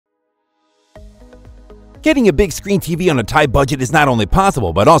Getting a big screen TV on a tight budget is not only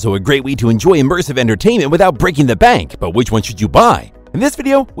possible, but also a great way to enjoy immersive entertainment without breaking the bank. But which one should you buy? In this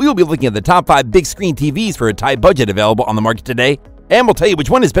video, we will be looking at the top 5 big screen TVs for a tight budget available on the market today, and we'll tell you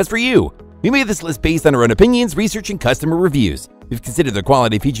which one is best for you. We made this list based on our own opinions, research, and customer reviews. We've considered the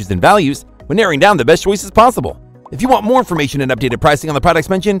quality, features, and values when narrowing down the best choices possible. If you want more information and updated pricing on the products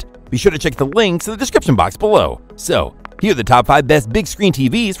mentioned, be sure to check the links in the description box below. So, here are the top 5 best big screen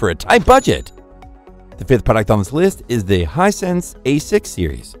TVs for a tight budget. The 5th product on this list is the Hisense A6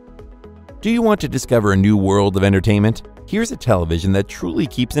 series. Do you want to discover a new world of entertainment? Here's a television that truly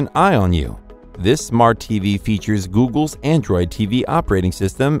keeps an eye on you. This smart TV features Google's Android TV operating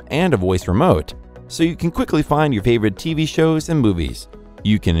system and a voice remote, so you can quickly find your favorite TV shows and movies.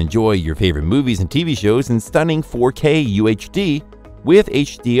 You can enjoy your favorite movies and TV shows in stunning 4K UHD with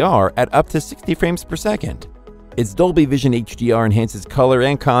HDR at up to 60 frames per second. Its Dolby Vision HDR enhances color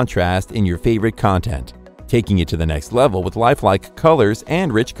and contrast in your favorite content, taking it to the next level with lifelike colors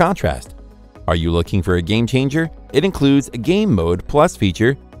and rich contrast. Are you looking for a game changer? It includes a Game Mode Plus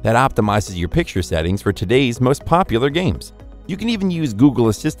feature that optimizes your picture settings for today's most popular games. You can even use Google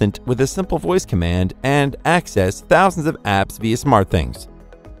Assistant with a simple voice command and access thousands of apps via SmartThings.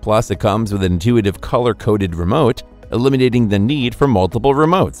 Plus, it comes with an intuitive color-coded remote, eliminating the need for multiple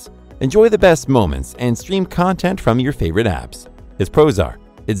remotes. Enjoy the best moments and stream content from your favorite apps. Its pros are: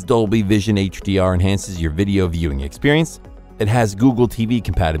 its Dolby Vision HDR enhances your video viewing experience. It has Google TV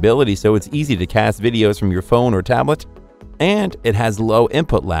compatibility, so it's easy to cast videos from your phone or tablet. And it has low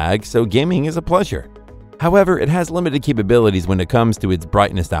input lag, so gaming is a pleasure. However, it has limited capabilities when it comes to its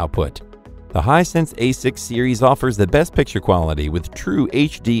brightness output. The Hisense A6 series offers the best picture quality with true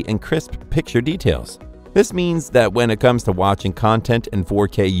HD and crisp picture details. This means that when it comes to watching content in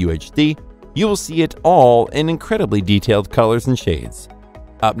 4K UHD, you will see it all in incredibly detailed colors and shades.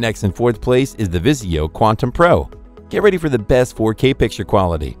 Up next in 4th place is the Vizio Quantum Pro. Get ready for the best 4K picture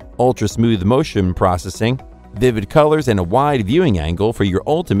quality, ultra-smooth motion processing, vivid colors, and a wide viewing angle for your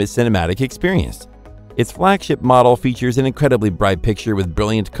ultimate cinematic experience. Its flagship model features an incredibly bright picture with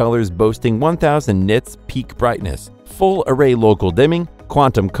brilliant colors boasting 1000 nits peak brightness, full array local dimming,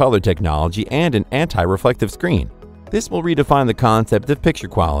 quantum color technology, and an anti-reflective screen. This will redefine the concept of picture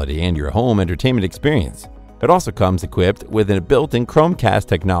quality and your home entertainment experience. It also comes equipped with a built-in Chromecast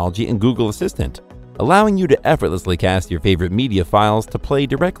technology and Google Assistant, allowing you to effortlessly cast your favorite media files to play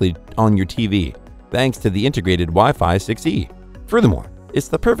directly on your TV, thanks to the integrated Wi-Fi 6E. Furthermore, it's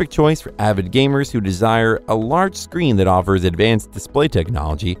the perfect choice for avid gamers who desire a large screen that offers advanced display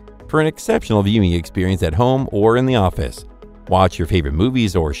technology for an exceptional viewing experience at home or in the office. Watch your favorite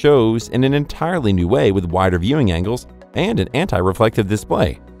movies or shows in an entirely new way with wider viewing angles and an anti-reflective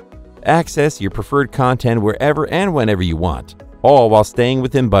display. Access your preferred content wherever and whenever you want, all while staying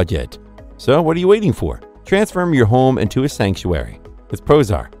within budget. So what are you waiting for? Transform your home into a sanctuary. Its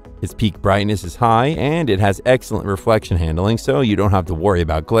pros are: its peak brightness is high and it has excellent reflection handling, so you don't have to worry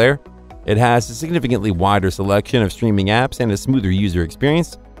about glare. It has a significantly wider selection of streaming apps and a smoother user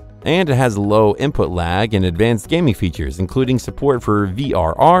experience. And it has low input lag and advanced gaming features, including support for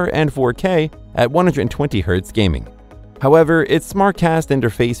VRR and 4K at 120Hz gaming. However, its SmartCast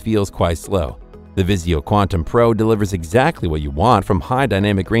interface feels quite slow. The Vizio Quantum Pro delivers exactly what you want from high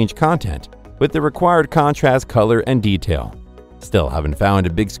dynamic range content, with the required contrast, color, and detail. Still haven't found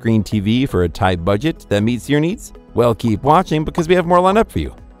a big screen TV for a tight budget that meets your needs? Well, keep watching because we have more lined up for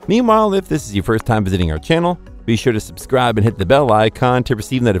you. Meanwhile, if this is your first time visiting our channel, be sure to subscribe and hit the bell icon to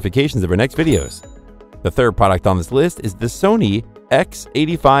receive notifications of our next videos. The 3rd product on this list is the Sony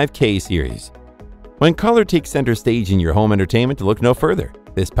X85K series. When color takes center stage in your home entertainment, look no further.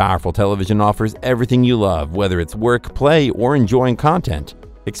 This powerful television offers everything you love, whether it's work, play, or enjoying content.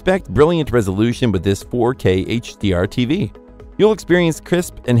 Expect brilliant resolution with this 4K HDR TV. You'll experience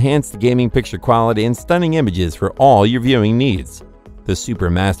crisp, enhanced gaming picture quality and stunning images for all your viewing needs. The Super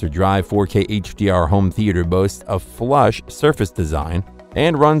Master Drive 4K HDR home theater boasts a flush surface design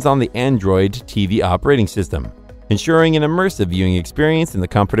and runs on the Android TV operating system, ensuring an immersive viewing experience in the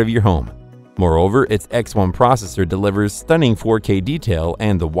comfort of your home. Moreover, its X1 processor delivers stunning 4K detail,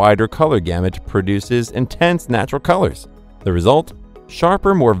 and the wider color gamut produces intense natural colors. The result?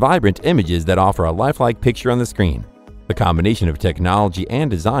 Sharper, more vibrant images that offer a lifelike picture on the screen. The combination of technology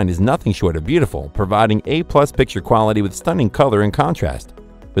and design is nothing short of beautiful, providing A+ picture quality with stunning color and contrast.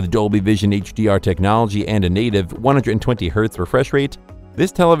 With Dolby Vision HDR technology and a native 120Hz refresh rate,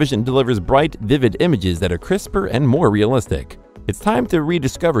 this television delivers bright, vivid images that are crisper and more realistic. It's time to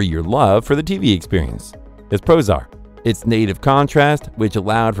rediscover your love for the TV experience. Its pros are: its native contrast, which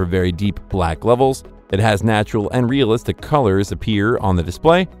allowed for very deep black levels. It has natural and realistic colors appear on the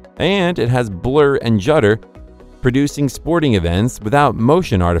display, And it has blur and judder, producing sporting events without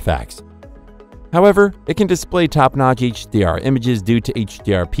motion artifacts. However, it can display top-notch HDR images due to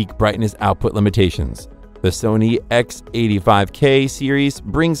HDR peak brightness output limitations. The Sony X85K series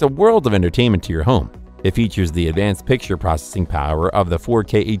brings a world of entertainment to your home. It features the advanced picture processing power of the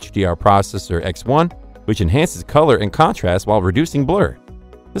 4K HDR processor X1, which enhances color and contrast while reducing blur.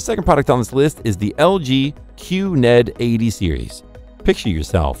 The second product on this list is the LG QNED 80 series. Picture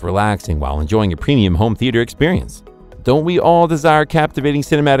yourself relaxing while enjoying a premium home theater experience. Don't we all desire captivating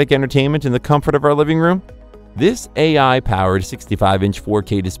cinematic entertainment in the comfort of our living room? This AI-powered 65-inch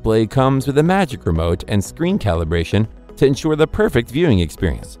 4K display comes with a magic remote and screen calibration to ensure the perfect viewing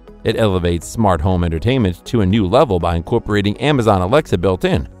experience. It elevates smart home entertainment to a new level by incorporating Amazon Alexa built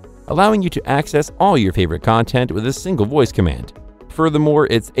in, allowing you to access all your favorite content with a single voice command. Furthermore,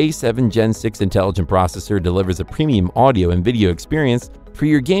 its A7 Gen 6 intelligent processor delivers a premium audio and video experience for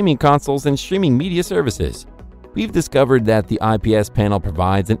your gaming consoles and streaming media services. We've discovered that the IPS panel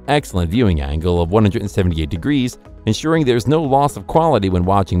provides an excellent viewing angle of 178 degrees, ensuring there's no loss of quality when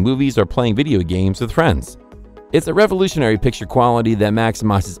watching movies or playing video games with friends. It's a revolutionary picture quality that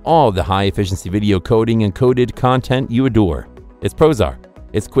maximizes all the high-efficiency video coding and coded content you adore. Its pros are: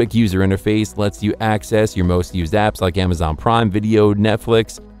 its quick user interface lets you access your most used apps like Amazon Prime Video,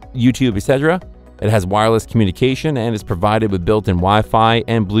 Netflix, YouTube, etc. It has wireless communication and is provided with built-in Wi-Fi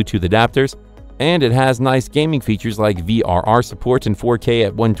and Bluetooth adapters. And it has nice gaming features like VRR support and 4K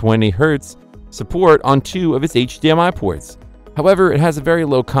at 120Hz support on 2 of its HDMI ports. However, it has a very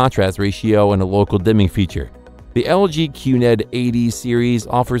low contrast ratio and a local dimming feature. The LG QNED 80 series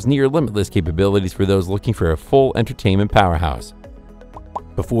offers near limitless capabilities for those looking for a full entertainment powerhouse.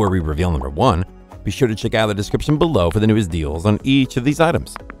 Before we reveal number 1, be sure to check out the description below for the newest deals on each of these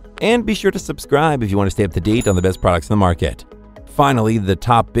items. And be sure to subscribe if you want to stay up to date on the best products in the market. Finally, the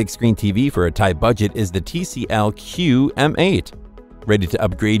top big screen TV for a tight budget is the TCL QM8. Ready to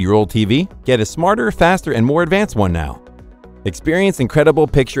upgrade your old TV? Get a smarter, faster, and more advanced one now. Experience incredible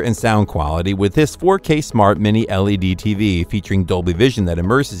picture and sound quality with this 4K Smart Mini LED TV featuring Dolby Vision that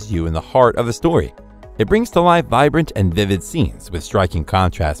immerses you in the heart of the story. It brings to life vibrant and vivid scenes with striking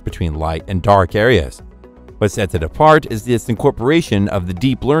contrast between light and dark areas. What sets it apart is its incorporation of the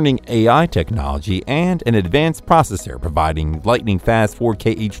deep learning AI technology and an advanced processor providing lightning-fast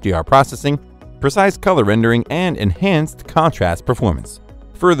 4K HDR processing, precise color rendering, and enhanced contrast performance.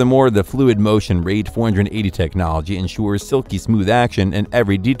 Furthermore, the Fluid Motion Rate 480 technology ensures silky smooth action in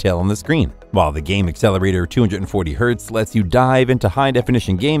every detail on the screen, while the Game Accelerator 240Hz lets you dive into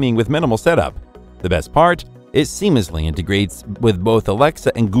high-definition gaming with minimal setup. The best part? It seamlessly integrates with both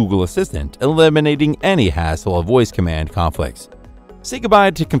Alexa and Google Assistant, eliminating any hassle of voice command conflicts. Say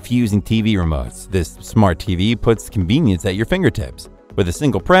goodbye to confusing TV remotes. This smart TV puts convenience at your fingertips. With a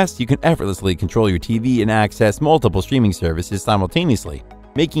single press, you can effortlessly control your TV and access multiple streaming services simultaneously,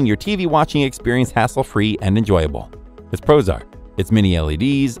 making your TV watching experience hassle-free and enjoyable. Its pros are: its mini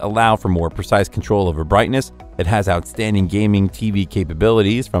LEDs allow for more precise control over brightness. It has outstanding gaming TV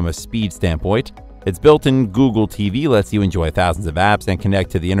capabilities from a speed standpoint. Its built-in Google TV lets you enjoy thousands of apps and connect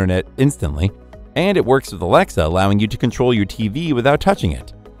to the internet instantly, and it works with Alexa, allowing you to control your TV without touching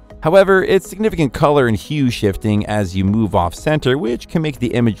it. However, its significant color and hue shifting as you move off-center, which can make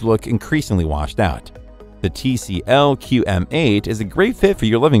the image look increasingly washed out. The TCL QM8 is a great fit for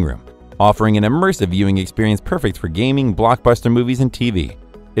your living room, offering an immersive viewing experience perfect for gaming, blockbuster movies, and TV.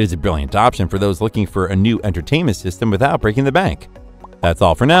 It is a brilliant option for those looking for a new entertainment system without breaking the bank. That's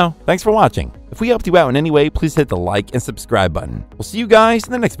all for now. Thanks for watching. If we helped you out in any way, please hit the like and subscribe button. We'll see you guys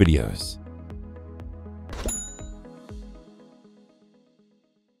in the next videos.